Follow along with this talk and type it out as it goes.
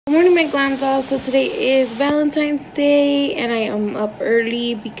Good morning, my glam dolls. So today is Valentine's Day and I am up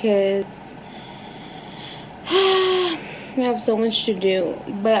early because we have so much to do.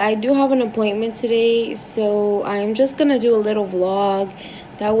 But I do have an appointment today, so I'm just gonna do a little vlog.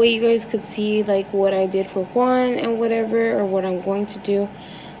 That way you guys could see like what I did for Juan and whatever, or what I'm going to do.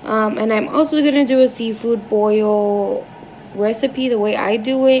 And I'm also gonna do a seafood boil recipe the way I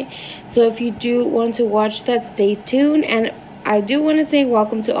do it. So if you do want to watch that, stay tuned. And I do want to say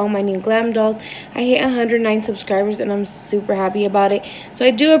welcome to all my new glam dolls. I hit 109 subscribers and I'm super happy about it. So I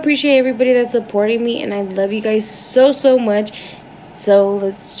do appreciate everybody that's supporting me, and I love you guys so much. So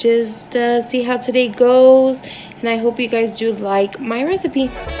let's just see how today goes, and I hope you guys do like my recipe.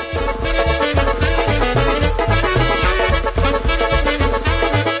 So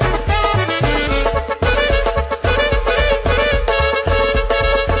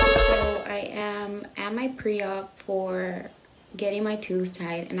I am at my pre-op for getting my tubes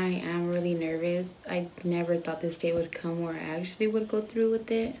tied, and I am really nervous. I never thought this day would come where I actually would go through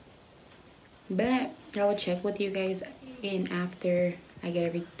with it, but I will check with you guys in after I get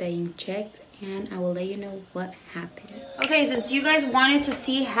everything checked, and I will let you know what happened. Okay, since you guys wanted to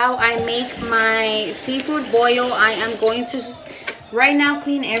see how I make my seafood boil, I am going to right now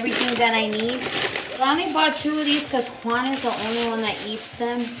clean everything that I need. I only bought 2 of these because Juan is the only one that eats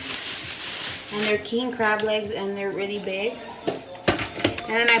them, and they're king crab legs and they're really big.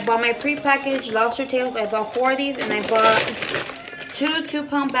 And then I bought my pre-packaged lobster tails. I bought 4 of these, and I bought 2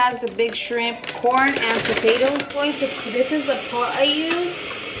 2-pound bags of big shrimp, corn, and potatoes. This is the pot I use,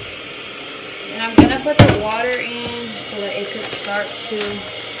 and I'm gonna put the water in so that it could start to.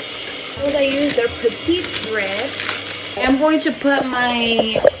 What I use, they're petite bread. I'm going to put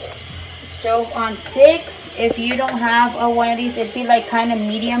my stove on 6. If you don't have one of these, it'd be like kind of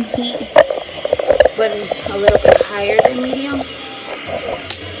medium heat, but a little bit higher than medium.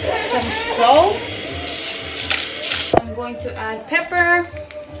 Some salt. I'm going to add pepper.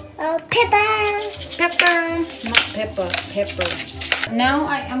 Oh, pepper. Pepper. Not pepper, pepper. Now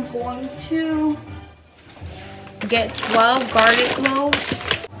I am going to get 12 garlic cloves.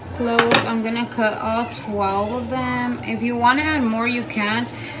 I'm going to cut all 12 of them. If you want to add more, you can.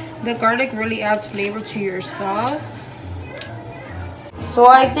 The garlic really adds flavor to your sauce. So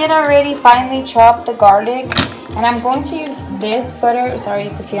I did already finally chop the garlic, and I'm going to use this butter. Sorry, you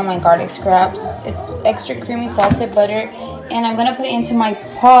can see all my garlic scraps. It's extra creamy salted butter, and I'm gonna put it into my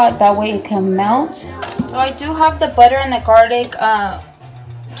pot, that way it can melt. So I do have the butter and the garlic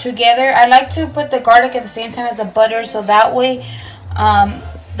together. I like to put the garlic at the same time as the butter, so that way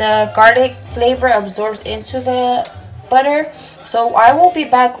the garlic flavor absorbs into the butter. So I will be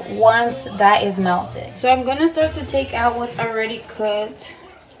back once that is melted. So I'm gonna start to take out what's already cooked,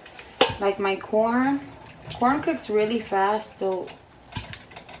 like my corn. Corn cooks really fast, so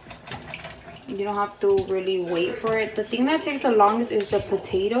you don't have to really wait for it. The thing that takes the longest is the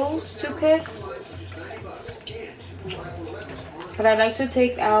potatoes to cook, but I like to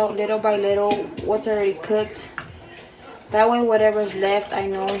take out little by little what's already cooked. That way whatever's left, I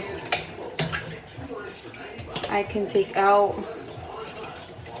know I can take out.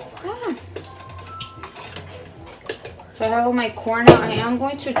 So I have all my corn out. I am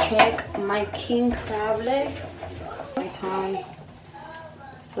going to check my king crab leg, my tongs.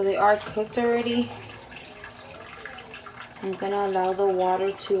 So they are cooked already. I'm gonna allow the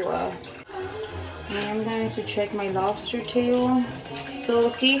water to I am going to check my lobster tail. So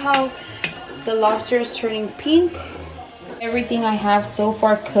see how the lobster is turning pink. Everything I have so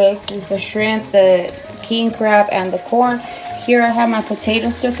far cooked is the shrimp, the king crab, and the corn. Here I have my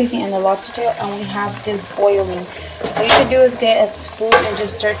potatoes still cooking and the lobster tail, and we have this boiling. What you can do is get a spoon and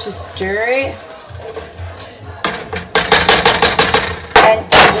just start to stir it. And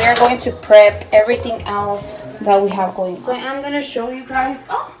we are going to prep everything else that we have going on. So I am going to show you guys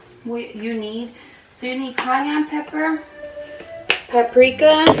what you need. So you need cayenne pepper,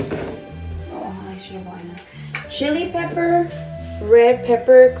 paprika, I should have gotten that, chili pepper, red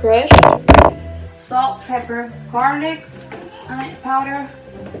pepper crushed, salt, pepper, garlic powder,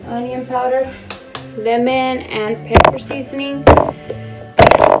 onion powder, lemon and pepper seasoning. I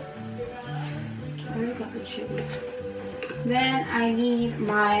already got the chili. Then I need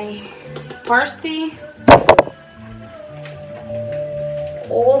my parsley,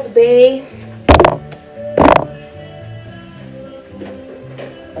 Old Bay,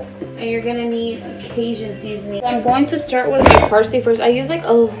 and you're gonna need Cajun seasoning. I'm going to start with my parsley first. I use like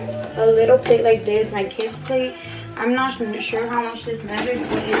a little plate like this, my kids' plate. I'm not sure how much this measures,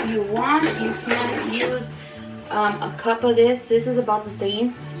 but if you want, you can use a cup of this. This is about the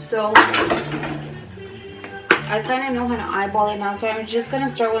same. So I kind of know how to eyeball it now, so I'm just going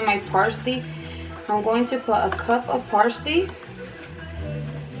to start with my parsley. I'm going to put a cup of parsley.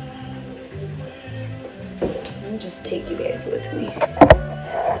 Let me just take you guys with me.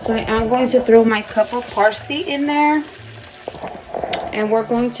 So I am going to throw my cup of parsley in there. And we're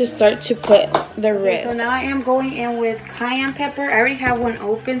going to start to put the rest. So now I am going in with cayenne pepper. I already have one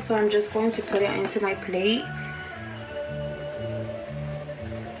open, so I'm just going to put it into my plate.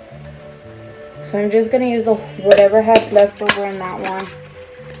 So I'm just going to use whatever I have left over in that one.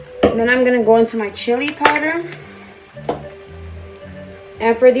 And then I'm going to go into my chili powder.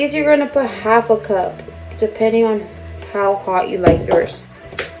 And for these, you're going to put half a cup, depending on how hot you like yours.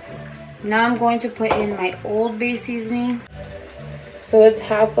 Now I'm going to put in my Old Bay seasoning. So it's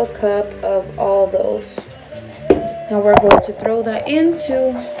half a cup of all those. Now we're going to throw that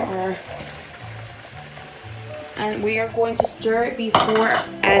into our... And we are going to stir it before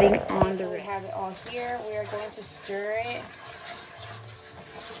adding on the rest. We have it all here. We are going to stir it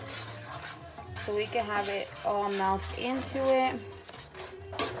so we can have it all melt into it.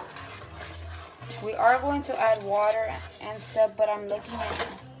 We are going to add water and stuff, but I'm looking at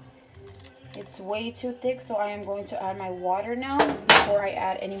it's way too thick, so I am going to add my water now before I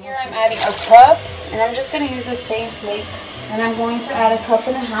add any more. Here I'm adding a cup, and I'm just going to use the same plate, and I'm going to add a cup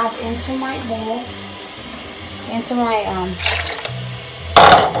and a half into my bowl, into my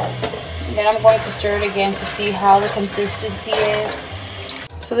then I'm going to stir it again to see how the consistency is.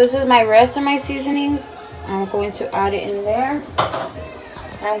 So this is my rest of my seasonings. I'm going to add it in there.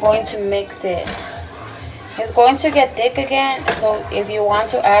 I'm going to mix it. It's going to get thick again, so if you want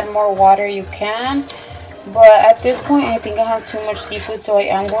to add more water, you can. But at this point, I think I have too much seafood, so I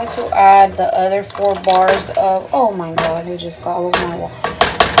am going to add the other 4 bars of... Oh my god, it just got all over my wall.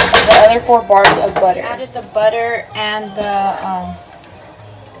 The other 4 bars of butter. I added the butter and the...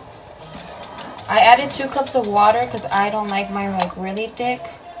 I added 2 cups of water because I don't like mine like really thick.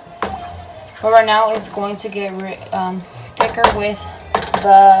 But right now, it's going to get thicker with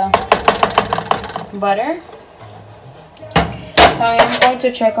the butter. So I am going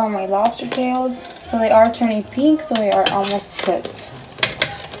to check on my lobster tails. So they are turning pink, so they are almost cooked.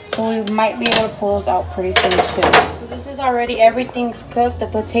 So we might be able to pull those out pretty soon too. So this is already, everything's cooked. The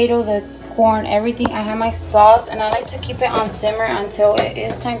potato, the corn, everything. I have my sauce, and I like to keep it on simmer until it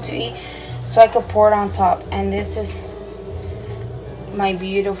is time to eat, so I could pour it on top. And this is my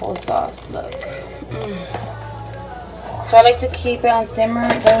beautiful sauce. Look. So I like to keep it on simmer.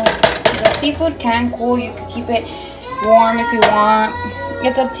 The seafood can cool. You can keep it warm if you want.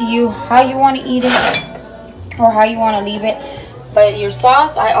 It's up to you how you want to eat it or how you want to leave it. But your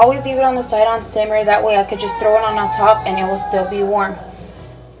sauce, I always leave it on the side on simmer. That way I could just throw it on top and it will still be warm.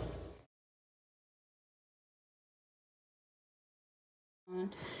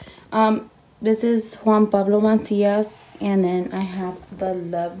 This is Juan Pablo Mancias, and then I have the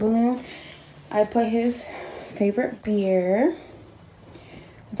love balloon. I put his favorite beer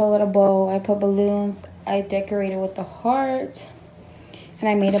with a little bow. I put balloons. I decorated with the heart, and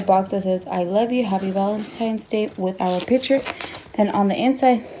I made a box that says I love you, happy Valentine's Day, with our picture. Then on the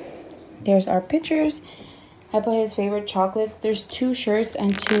inside there's our pictures. I put his favorite chocolates. There's 2 shirts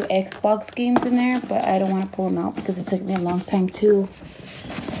and 2 Xbox games in there, but I don't want to pull them out because it took me a long time to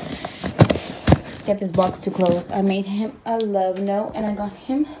get this box to close. I made him a love note, and I got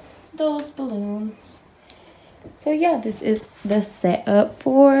him those balloons. So yeah, this is the setup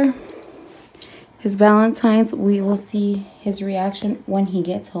for his Valentine's. We will see his reaction when he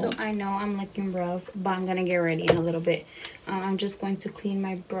gets home. So I know I'm looking rough, but I'm gonna get ready in a little bit. I'm just going to clean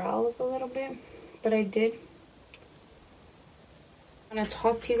my brows a little bit, but I did. I'm gonna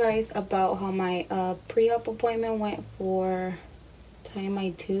talk to you guys about how my pre-op appointment went for tying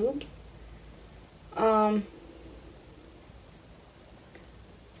my tubes.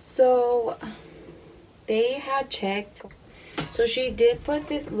 So they had checked. So she did put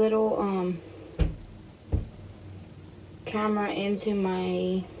this little camera into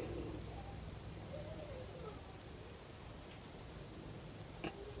my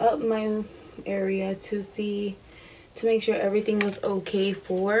area to make sure everything was okay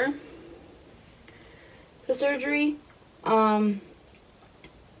for the surgery.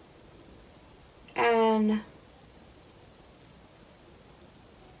 And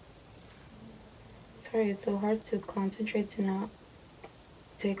sorry, it's so hard to concentrate to not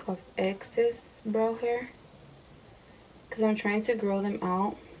take off excess brow hair because I'm trying to grow them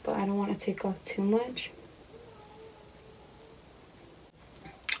out, but I don't want to take off too much.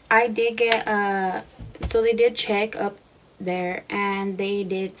 I did get so they did check up there, and they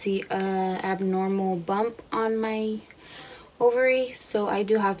did see a abnormal bump on my ovary, so I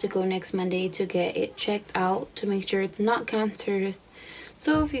do have to go next Monday to get it checked out to make sure it's not cancerous.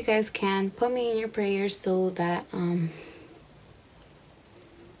 So if you guys can, put me in your prayers so that damn,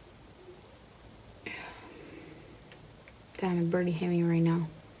 it barely hit me right now.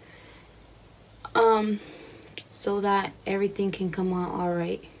 So that everything can come out all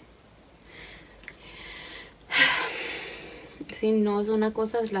right. Si no es una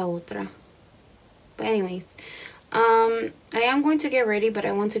cosa es la otra. But anyways, I am going to get ready, but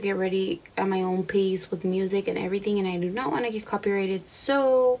I want to get ready at my own pace with music and everything, and I do not want to get copyrighted,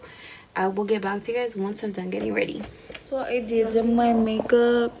 so I will get back to you guys once I'm done getting ready. So I did my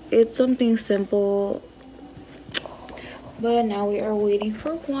makeup. It's something simple, but now we are waiting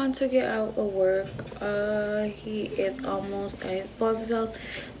for Juan to get out of work. He is almost at his boss's house.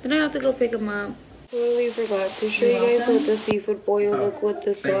 Then I have to go pick him up. Totally forgot to show you guys what the seafood boil look with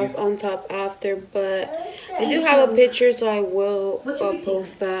the sauce on top after, but I do have a picture, so I will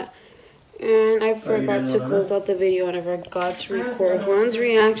post that. And I forgot to close out the video, and I forgot to record Juan's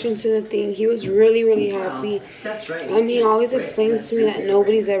reaction to the thing. He was really happy. He always explains to me that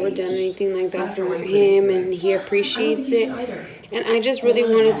nobody's ever done anything like that for him, and he appreciates it. And I just really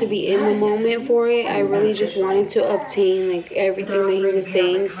wanted to be in the moment for it. I really just wanted to obtain like everything that he was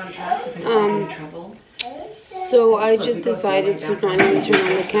saying. So I just decided to not even turn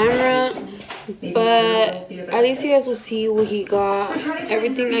on the camera. But at least you guys will see what he got,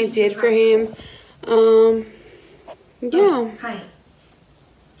 everything I did for him. Yeah.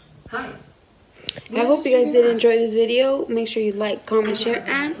 I hope you guys did enjoy this video. Make sure you like, comment, share,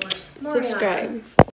 and subscribe.